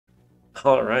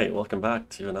Alright, welcome back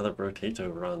to another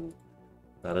Brotato run.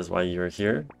 That is why you're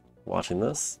here watching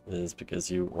this, is because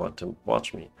you want to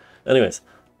watch me. Anyways,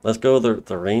 let's go with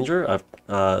the Ranger. I've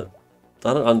done it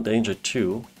on Danger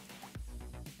 2.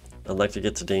 I'd like to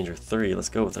get to Danger 3. Let's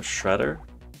go with a Shredder.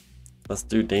 Let's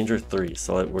do Danger 3.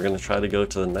 So we're going to try to go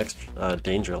to the next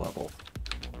Danger level.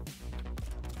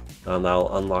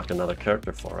 That'll unlock another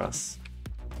character for us.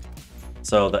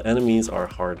 So the enemies are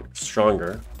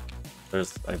stronger.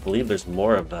 I believe there's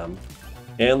more of them.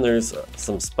 And there's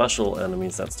some special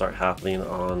enemies that start happening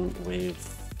on wave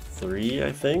 3,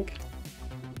 I think.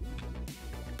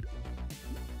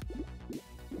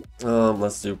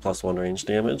 Let's do +1 range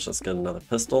damage. Let's get another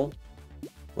pistol.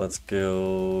 Let's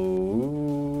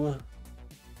go...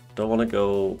 Don't want to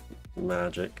go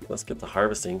magic. Let's get the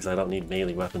harvesting because I don't need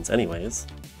melee weapons anyways.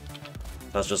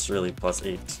 That's just really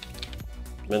 +8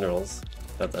 minerals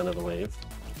at the end of the wave.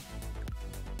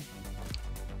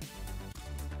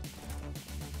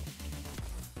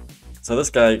 So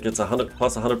this guy gets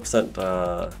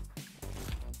 +100%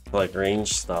 like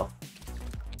range stuff,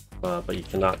 but you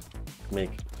cannot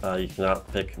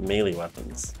pick melee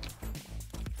weapons.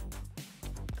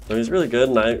 So he's really good,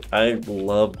 and I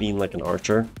love being like an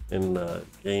archer in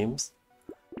games.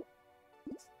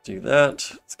 Let's do that.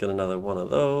 Let's get another one of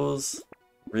those.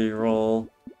 Reroll.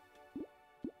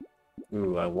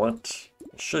 Ooh, I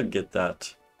should get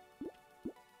that.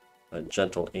 A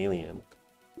gentle alien.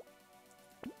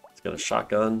 Got a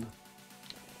shotgun.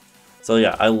 So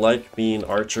yeah, I like being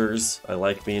archers. I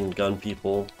like being gun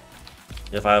people.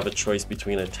 If I have a choice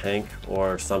between a tank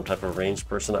or some type of ranged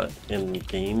person in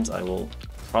games, I will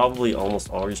probably almost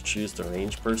always choose the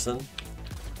ranged person.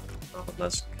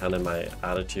 That's kind of my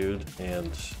attitude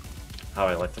and how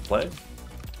I like to play.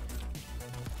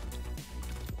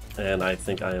 And I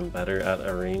think I am better at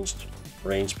ranged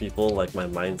people. Like my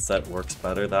mindset works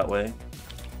better that way.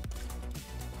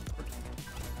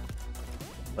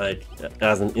 Like,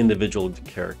 as an individual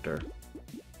character.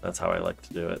 That's how I like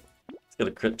to do it. Let's get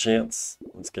a crit chance.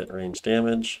 Let's get range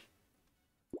damage.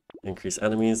 Increase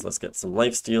enemies. Let's get some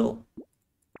lifesteal.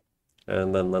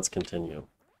 And then let's continue.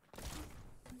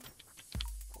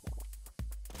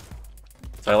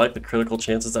 So I like the critical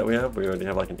chances that we have. We already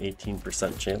have like an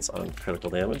 18% chance on critical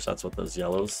damage. That's what those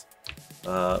yellows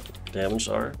damage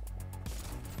are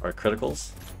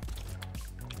criticals.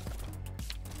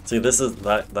 See, this is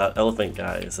that elephant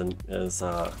guy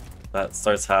that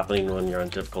starts happening when you're on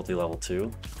difficulty level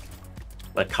 2.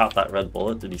 I caught that red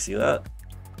bullet. Did you see that?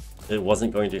 It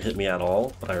wasn't going to hit me at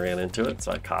all, but I ran into it,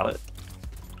 so I caught it.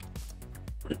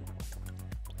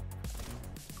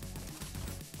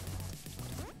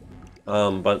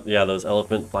 But yeah, those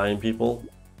elephant flying people,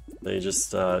 they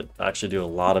just actually do a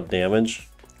lot of damage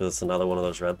because it's another one of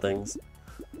those red things.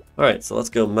 All right, so let's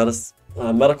go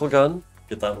medical gun.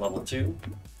 Get that level 2.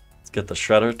 Get the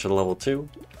Shredder to level 2.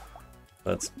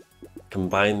 Let's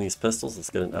combine these pistols. Let's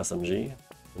get an SMG. And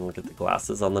we'll get the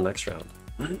glasses on the next round.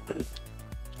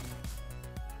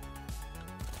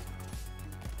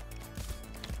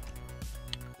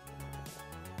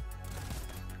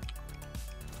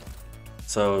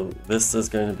 So this is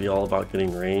going to be all about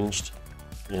getting ranged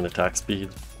and attack speed.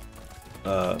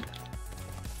 I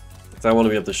want to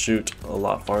be able to shoot a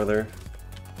lot farther.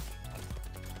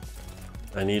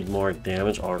 I need more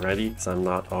damage already because I'm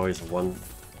not always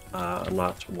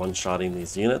one-shotting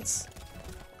these units.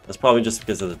 That's probably just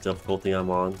because of the difficulty I'm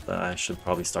on that I should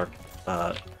probably start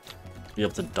be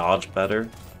able to dodge better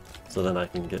so then I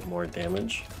can get more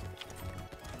damage.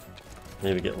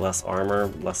 Maybe get less armor,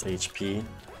 less HP.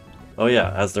 Oh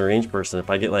yeah, as the ranged person, if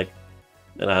I get like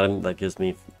an item that gives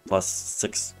me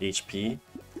 +6 HP, it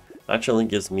actually only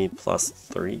gives me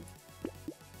 +3.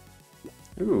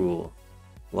 Ooh.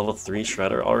 Level 3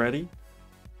 Shredder already?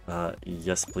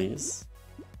 Yes please.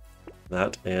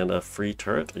 That and a free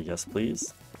turret, yes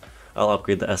please. I'll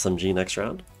upgrade the SMG next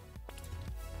round.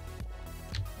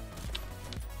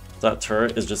 That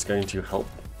turret is just going to help.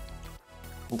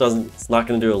 It's not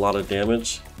going to do a lot of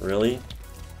damage, really.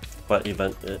 But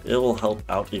it will help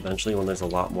out eventually when there's a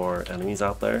lot more enemies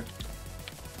out there.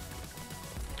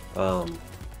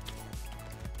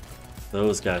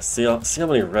 Those guys, see how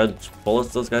many red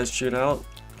bullets those guys shoot out?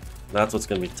 That's what's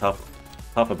going to be tough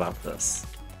about this.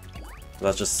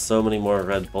 That's just so many more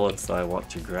red bullets that I want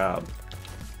to grab.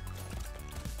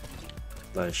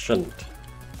 That I shouldn't.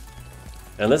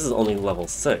 And this is only level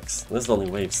 6. This is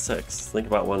only wave 6. Think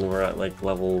about when we're at like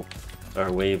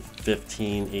wave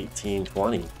 15, 18,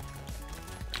 20.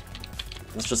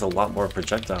 There's just a lot more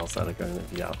projectiles that are going to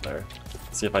be out there.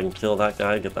 See if I can kill that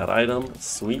guy, get that item.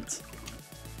 Sweet.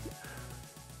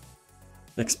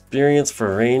 Experience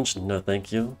for range? No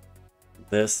thank you.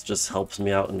 This just helps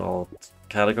me out in all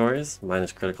categories,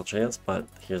 minus critical chance, but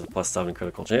here's a +7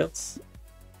 critical chance.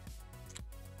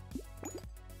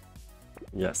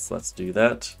 Yes, let's do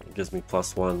that. It gives me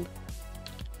 +1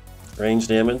 range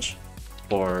damage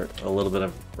for a little bit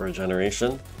of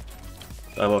regeneration.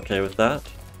 I'm okay with that.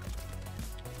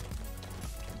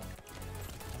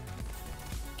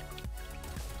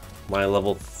 My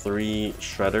level 3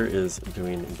 Shredder is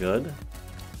doing good.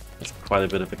 There's quite a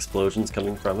bit of explosions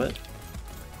coming from it.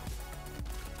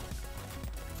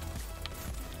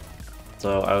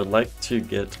 So I would like to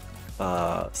get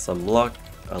some luck.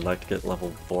 I'd like to get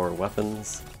level 4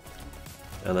 weapons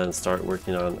and then start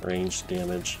working on ranged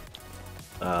damage.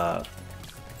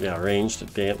 Yeah,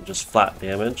 ranged damage, just flat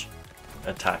damage,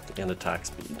 attack and attack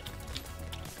speed.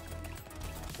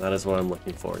 That is what I'm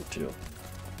looking forward to.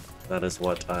 That is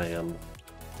what I am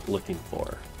looking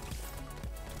for.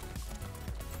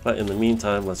 But in the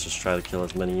meantime, let's just try to kill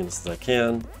as many units as I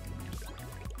can.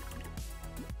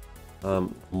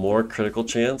 More critical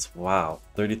chance. Wow,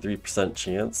 33%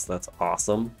 chance. That's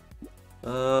awesome.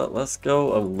 Let's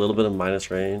go a little bit of minus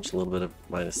range, a little bit of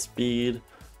minus speed.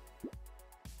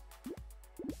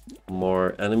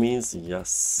 More enemies,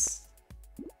 yes.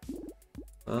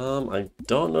 I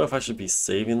don't know if I should be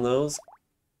saving those.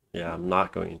 Yeah, I'm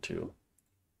not going to.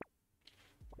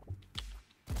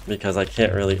 Because I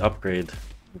can't really upgrade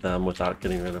them without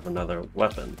getting rid of another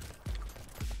weapon.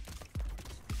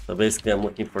 So basically I'm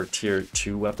looking for tier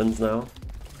 2 weapons now.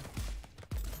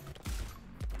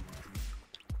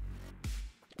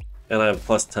 And I have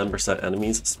plus 10%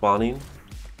 enemies spawning.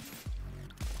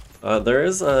 There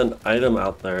is an item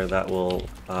out there that will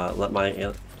let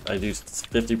I do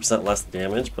 50% less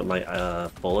damage, but my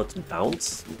bullets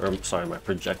bounce, or sorry, my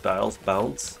projectiles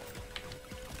bounce.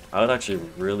 I would actually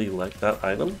really like that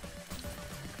item.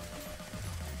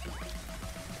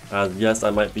 Yes, I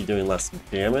might be doing less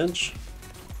damage,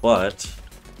 but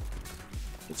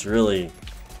it's really,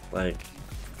 like,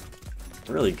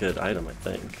 a really good item, I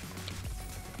think.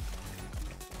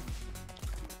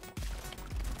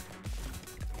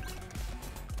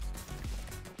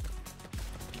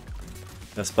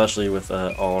 Especially with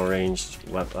all ranged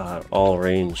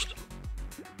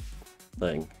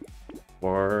thing.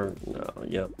 Or no,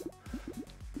 yep.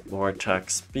 More attack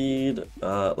speed.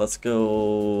 Let's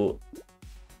go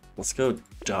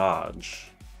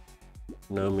dodge.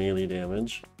 No melee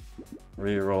damage.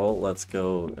 Reroll. Let's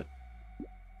go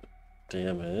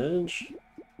damage.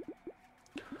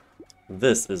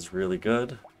 This is really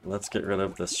good. Let's get rid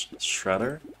of this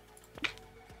shredder.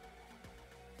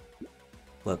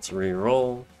 Let's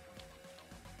re-roll.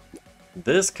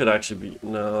 This could actually be...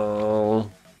 no.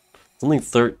 It's only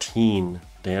 13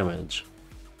 damage.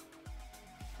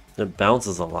 It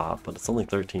bounces a lot, but it's only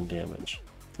 13 damage.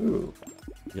 Ooh.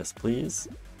 Yes, please.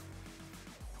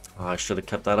 Oh, I should have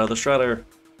kept that out of the shredder.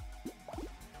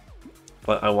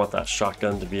 But I want that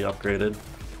shotgun to be upgraded.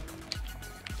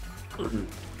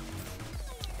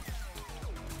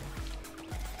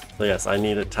 So yes, I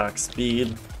need attack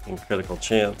speed and critical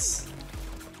chance.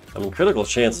 I mean, critical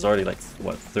chance is already like,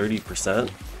 what, 30%?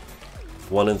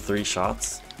 1 in 3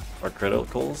 shots are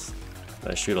criticals.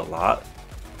 And I shoot a lot.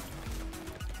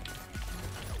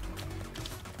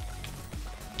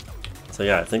 So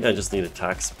yeah, I think I just need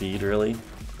attack speed, really.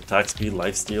 Attack speed,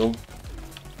 lifesteal.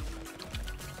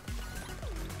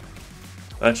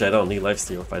 Actually, I don't need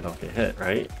lifesteal if I don't get hit,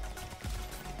 right?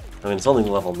 I mean, it's only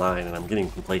level 9 and I'm getting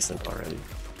complacent already.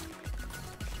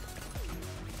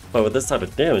 But with this type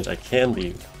of damage, I can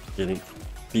be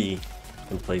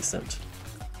complacent.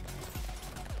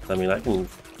 I mean, I can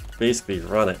basically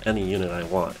run at any unit I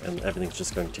want and everything's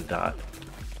just going to die.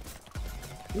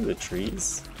 Ooh, the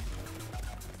trees.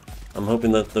 I'm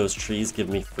hoping that those trees give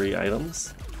me free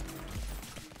items.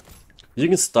 You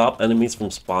can stop enemies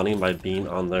from spawning by being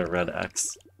on their red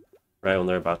X right when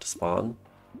they're about to spawn.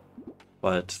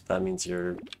 But that means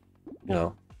you're, you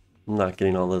know, not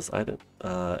getting all those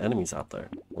enemies out there.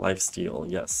 Lifesteal,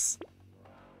 yes.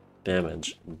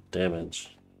 Damage,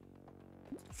 damage.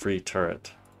 Free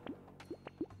turret.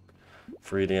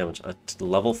 Free damage. A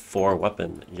level 4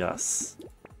 weapon, yes.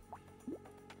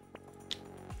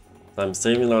 I'm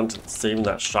saving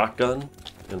that shotgun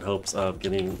in hopes of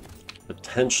getting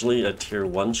potentially a tier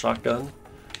 1 shotgun.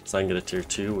 So I can get a tier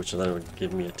 2, which then would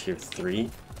give me a tier 3.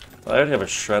 I already have a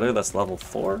shredder that's level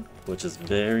 4, which is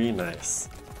very nice.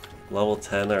 Level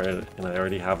 10, and I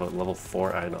already have a level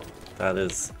 4 item. That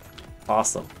is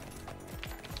awesome.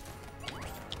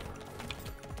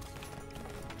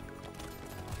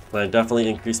 And I definitely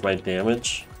increased my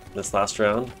damage this last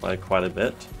round by quite a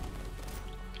bit.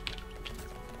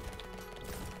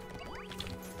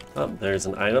 Oh, there's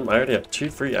an item. I already have 2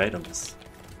 free items.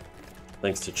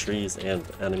 Thanks to trees and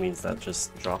enemies that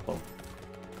just drop them.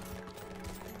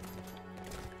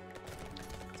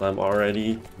 So I'm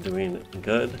already doing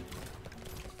good.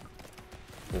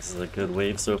 This is a good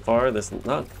wave so far. It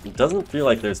doesn't feel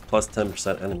like there's plus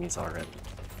 10% enemies already.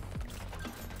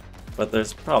 But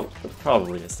there's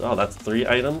probably is. Oh, that's 3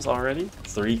 items already?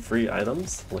 3 free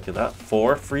items? Look at that.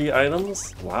 4 free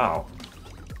items? Wow.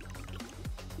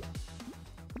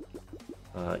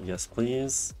 Yes,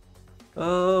 please.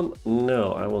 No,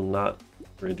 I will not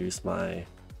reduce my...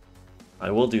 I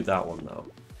will do that one, though.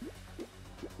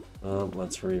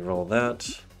 Let's re-roll that.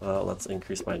 Let's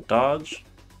increase my dodge.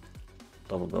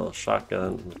 Double barrel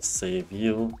shotgun. Let's save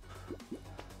you.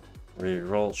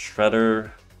 Re-roll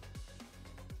shredder.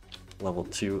 Level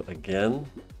 2 again.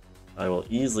 I will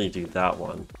easily do that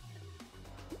one.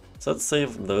 So let's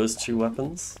save those 2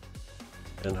 weapons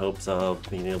in hopes of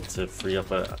being able to free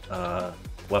up a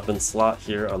weapon slot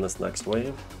here on this next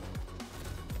wave.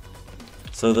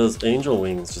 So those angel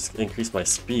wings just increase my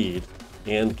speed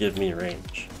and give me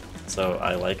range. So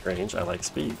I like range, I like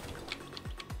speed.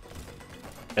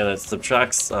 And it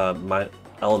subtracts my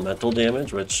elemental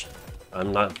damage, which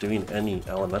I'm not doing any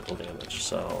elemental damage,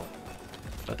 so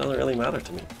that doesn't really matter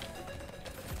to me.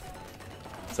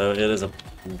 So it is a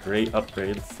great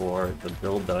upgrade for the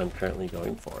build that I'm currently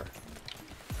going for.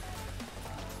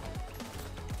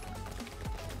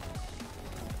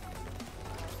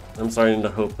 I'm starting to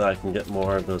hope that I can get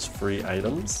more of those free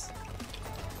items.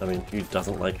 I mean, who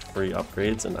doesn't like free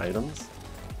upgrades and items?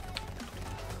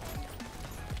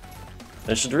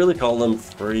 I should really call them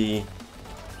free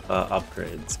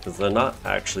upgrades, because they're not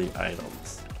actually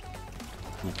items.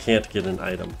 You can't get an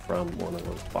item from one of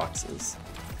those boxes.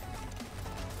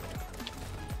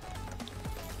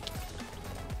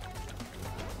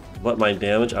 But my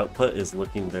damage output is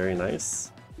looking very nice.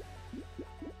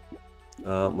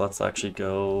 Let's actually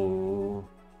go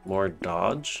more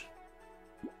dodge.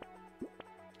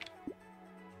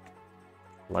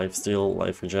 Lifesteal,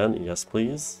 life regen, yes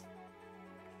please.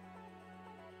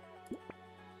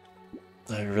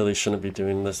 I really shouldn't be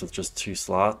doing this with just 2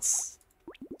 slots.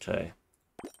 Okay.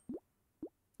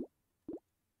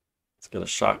 Let's get a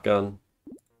shotgun.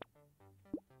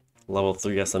 Level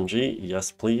 3 SMG,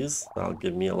 yes please. That'll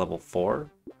give me a level 4.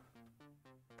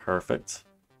 Perfect.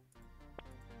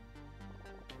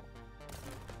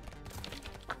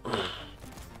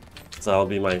 So that'll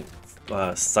be my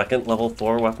second level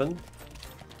 4 weapon.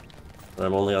 And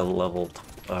I'm only on level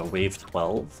wave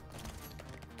 12.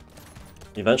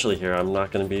 Eventually here, I'm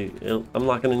not gonna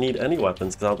need any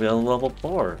weapons because I'll be on level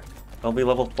 4. I'll be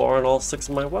level 4 on all 6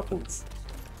 of my weapons.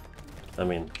 I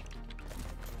mean,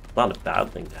 not a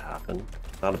bad thing to happen.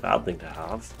 Not a bad thing to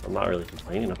have. I'm not really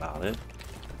complaining about it.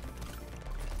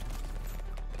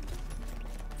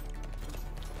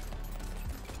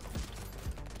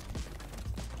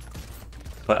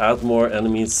 But as more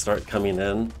enemies start coming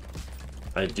in,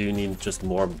 I do need just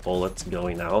more bullets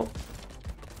going out.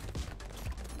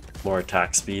 More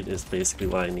attack speed is basically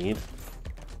what I need.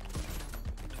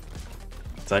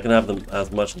 So I can have them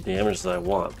as much damage as I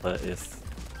want, but if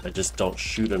I just don't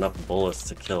shoot enough bullets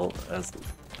to kill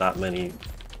that many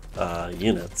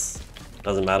units,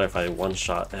 doesn't matter if I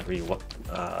one-shot every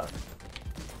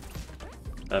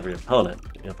opponent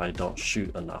if I don't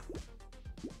shoot enough.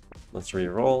 Let's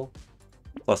re-roll.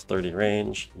 Plus 30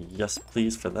 range. Yes,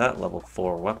 please, for that level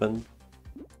 4 weapon.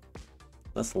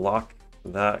 Let's lock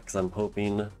that because I'm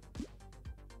hoping... Well,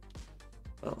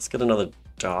 let's get another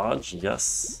dodge.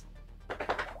 Yes.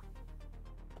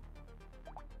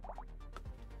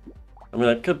 I mean,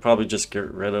 I could probably just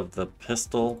get rid of the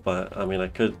pistol, but I mean, I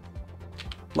could...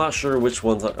 I'm not sure which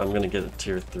ones I'm going to get a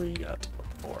tier 3 yet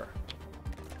for.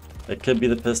 It could be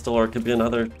the pistol or it could be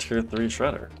another tier 3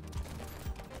 shredder.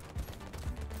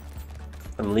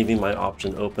 I'm leaving my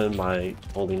option open by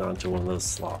holding on to one of those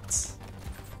slots.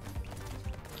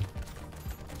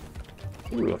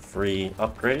 Ooh, a free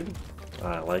upgrade.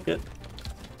 I like it.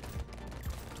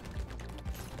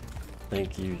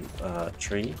 Thank you,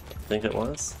 tree, I think it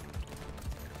was.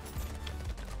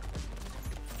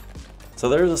 So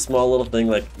there's a small little thing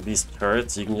like these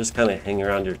turrets. You can just kind of hang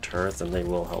around your turrets and they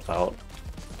will help out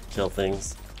kill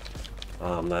things.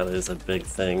 That is a big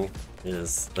thing,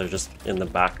 is they're just in the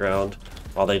background.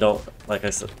 While they don't, like I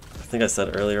said, I think I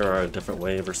said earlier, or a different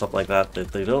wave or something like that,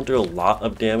 they don't do a lot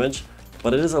of damage,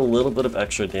 but it is a little bit of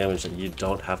extra damage that you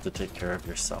don't have to take care of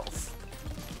yourself.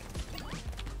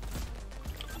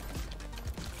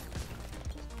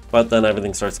 But then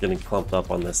everything starts getting clumped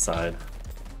up on this side,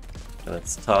 and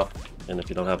it's tough, and if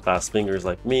you don't have fast fingers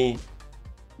like me,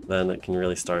 then it can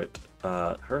really start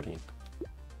hurting.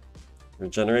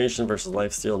 Regeneration versus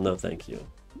lifesteal, no thank you.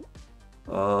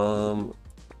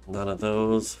 None of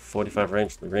those. 45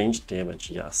 range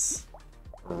damage, yes.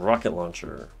 Rocket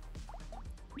launcher.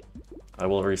 I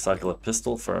will recycle a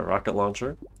pistol for a rocket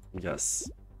launcher, yes.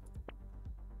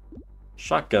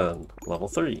 Shotgun, level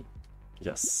 3,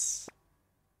 yes.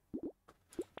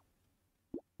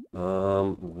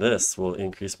 This will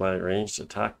increase my ranged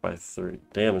attack by 3,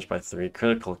 damage by 3,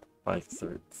 critical by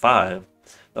 5.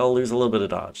 I'll lose a little bit of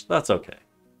dodge. That's okay.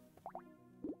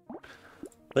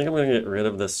 I think I'm going to get rid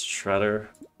of this shredder.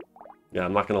 Yeah,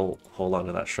 I'm not going to hold on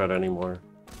to that shredder anymore.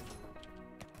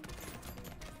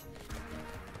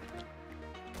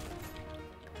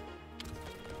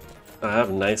 I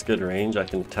have nice good range. I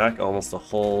can attack almost the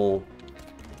whole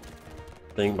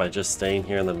thing by just staying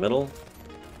here in the middle.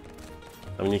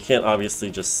 I mean, you can't obviously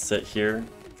just sit here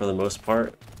for the most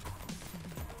part.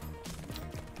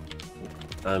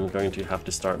 I'm going to have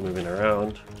to start moving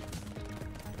around.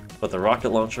 But the rocket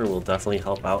launcher will definitely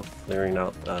help out clearing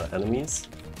out enemies.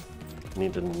 You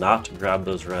need to not grab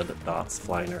those red dots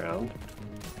flying around.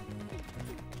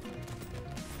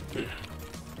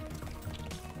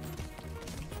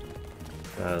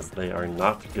 As they are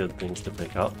not good things to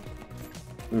pick up.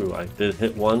 Ooh, I did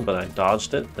hit one, but I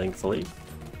dodged it, thankfully.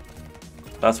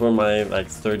 That's where my like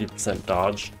 30%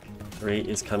 dodge rate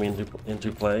is coming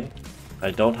into play. I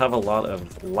don't have a lot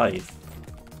of life,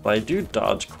 but I do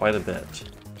dodge quite a bit.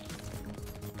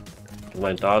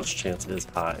 My dodge chance is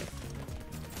high.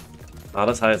 Not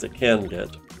as high as it can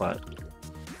get, but...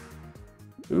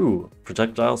 Ooh,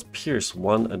 projectiles pierce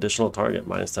one additional target,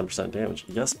 minus 10% damage.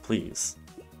 Yes, please.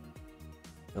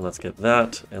 And let's get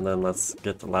that, and then let's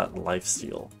get the Latin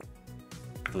lifesteal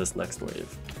for this next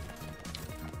wave.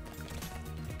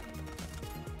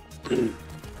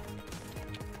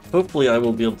 Hopefully I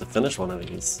will be able to finish one of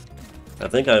these. I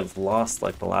think I've lost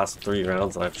like the last 3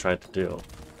 rounds that I've tried to do.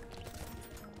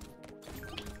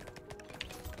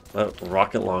 That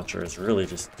rocket launcher is really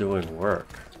just doing work.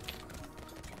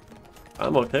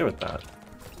 I'm okay with that.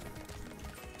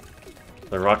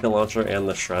 The rocket launcher and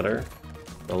the shredder,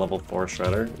 the level 4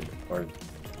 shredder, are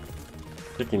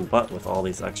kicking butt with all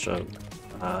these extra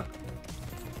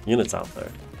units out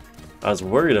there. I was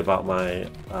worried about my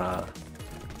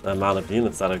the amount of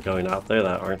units that are going out there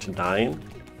that aren't dying,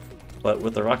 but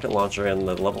with the rocket launcher and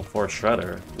the level 4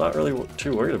 shredder, I'm not really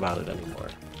too worried about it anymore.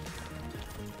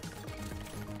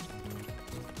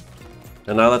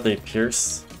 And now that they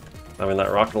pierce, I mean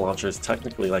that rocket launcher is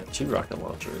technically like 2 rocket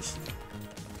launchers,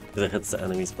 because it hits the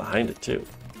enemies behind it too.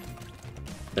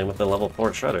 Same with the level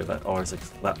 4 shredder that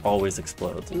always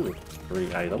explodes. Ooh,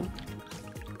 free item.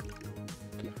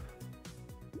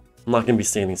 I'm not going to be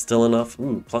standing still enough.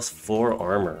 Ooh, plus 4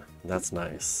 armor. That's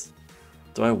nice.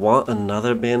 Do I want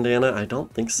another bandana? I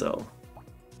don't think so.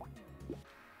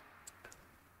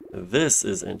 This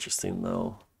is interesting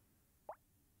though.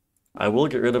 I will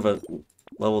get rid of a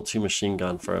level 2 machine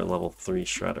gun for a level 3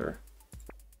 shredder.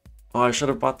 Oh, I should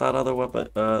have bought that other weapon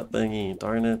thingy.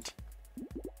 Darn it.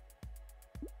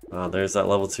 There's that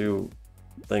level 2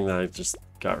 thing that I just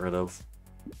got rid of.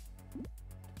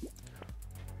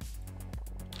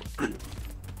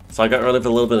 So I got rid of a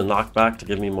little bit of knockback to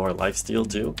give me more lifesteal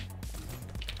too.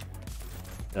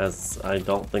 As I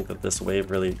don't think that this wave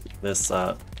really, this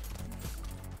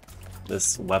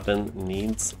weapon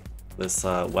needs,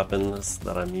 weapons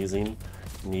that I'm using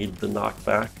need the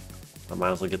knockback. I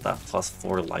might as well get that plus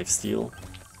 4 lifesteal.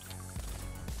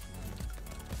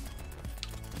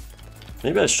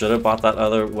 Maybe I should have bought that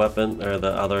other weapon, or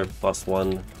the other plus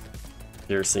 1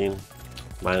 piercing,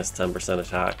 minus 10%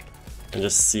 attack, and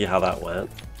just see how that went.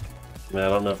 I mean, I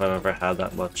don't know if I've ever had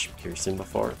that much piercing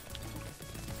before.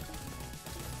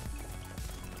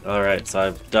 Alright, so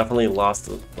I've definitely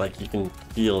lost, like you can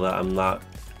feel that I'm not,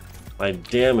 my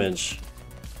damage,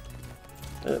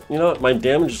 you know what, my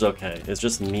damage is okay. It's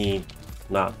just me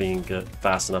not being good,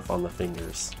 fast enough on the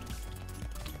fingers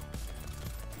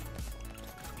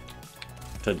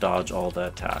to dodge all the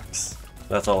attacks.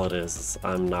 That's all it is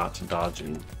I'm not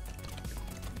dodging.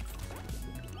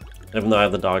 Even though I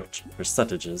have the dodge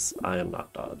percentages, I am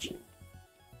not dodging.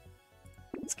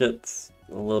 Let's get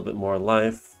a little bit more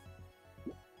life.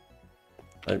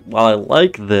 While I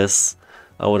like this,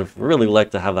 I would have really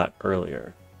liked to have that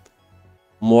earlier.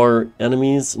 More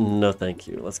enemies? No thank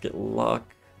you. Let's get luck.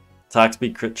 Attack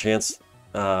speed, crit chance,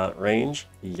 range?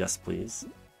 Yes please.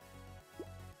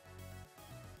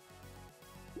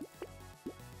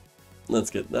 Let's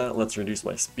get that. Let's reduce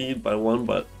my speed by 1,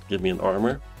 but give me an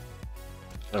armor.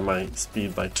 Or my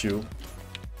speed by 2.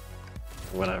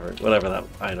 Whatever that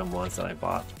item was that I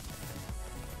bought.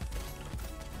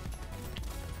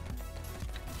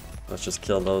 Let's just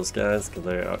kill those guys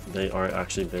because they are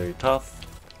actually very tough,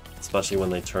 especially when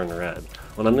they turn red.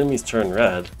 When enemies turn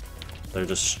red, they're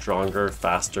just stronger,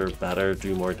 faster, better,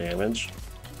 do more damage.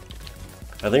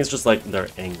 I think it's just like they're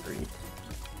angry.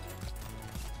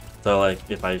 So like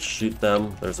if I shoot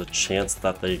them, there's a chance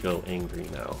that they go angry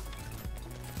now.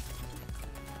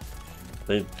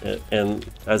 And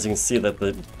as you can see that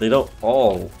they don't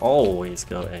always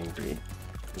go angry,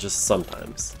 just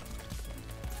sometimes.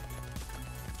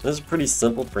 This is pretty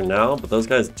simple for now, but those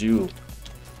guys do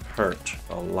hurt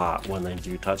a lot when they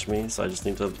do touch me, so I just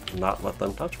need to not let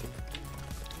them touch me.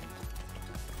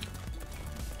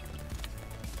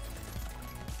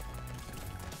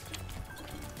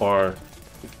 Or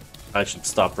I should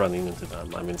stop running into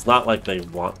them. I mean, it's not like they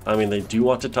want, I mean, they do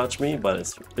want to touch me, but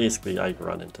it's basically I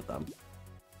run into them.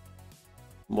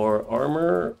 More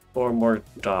armor or more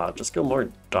dodge? Let's go more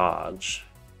dodge.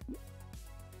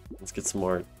 Let's get some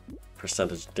more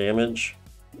percentage damage.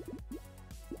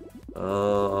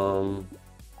 More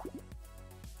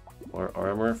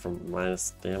armor from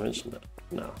minus damage?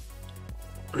 No.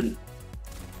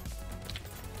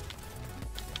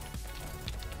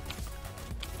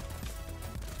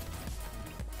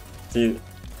 See,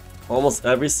 almost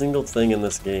every single thing in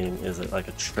this game is like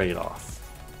a trade-off.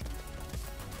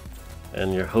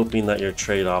 And you're hoping that your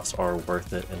trade-offs are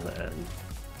worth it in the end.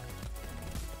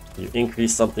 You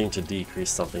increase something to decrease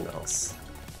something else.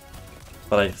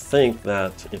 But I think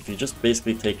that if you just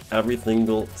basically take every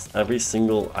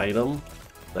single item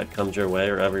that comes your way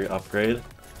or every upgrade,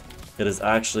 it is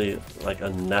actually like a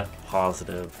net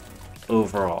positive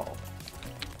overall.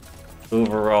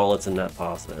 Overall, it's a net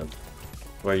positive.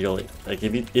 Where you'll, like,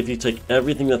 if you take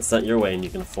everything that's sent your way and you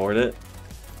can afford it,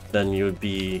 then you would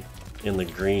be in the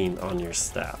green on your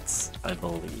stats, I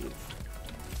believe.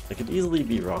 I could easily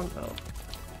be wrong though.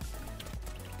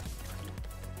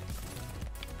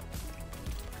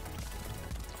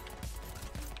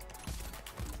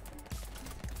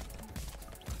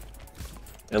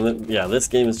 And then, yeah, this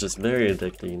game is just very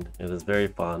addicting. It is very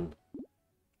fun.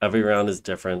 Every round is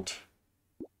different.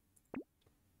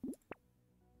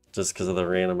 Just because of the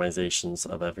randomizations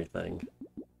of everything.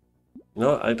 You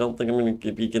know, I don't think I'm going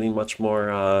to be getting much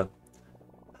more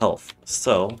health.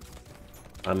 So,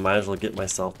 I might as well get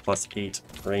myself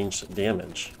 +8 ranged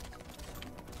damage.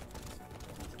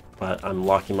 But I'm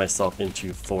locking myself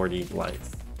into 40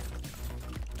 life.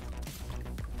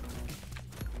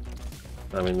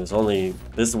 I mean, there's only,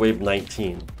 this is wave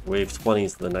 19. Wave 20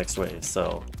 is the next wave,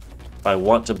 so if I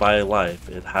want to buy life,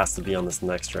 it has to be on this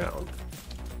next round.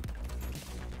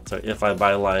 So if I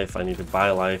buy life, I need to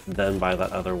buy life, then buy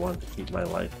that other one to keep my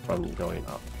life from going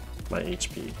up, my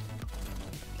HP.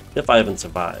 If I even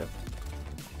survive,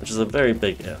 which is a very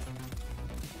big if.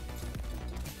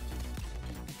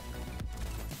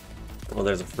 Well,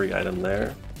 there's a free item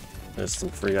there. There's some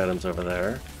free items over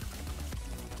there.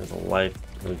 There's a life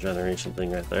regeneration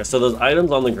thing right there. So those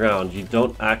items on the ground, you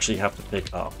don't actually have to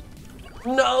pick up.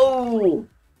 No!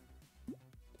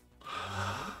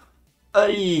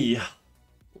 Ay!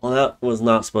 Well, that was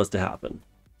not supposed to happen.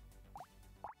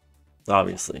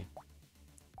 Obviously.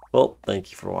 Well,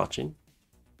 thank you for watching.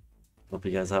 Hope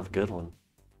you guys have a good one.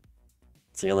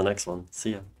 See you on the next one.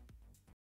 See ya.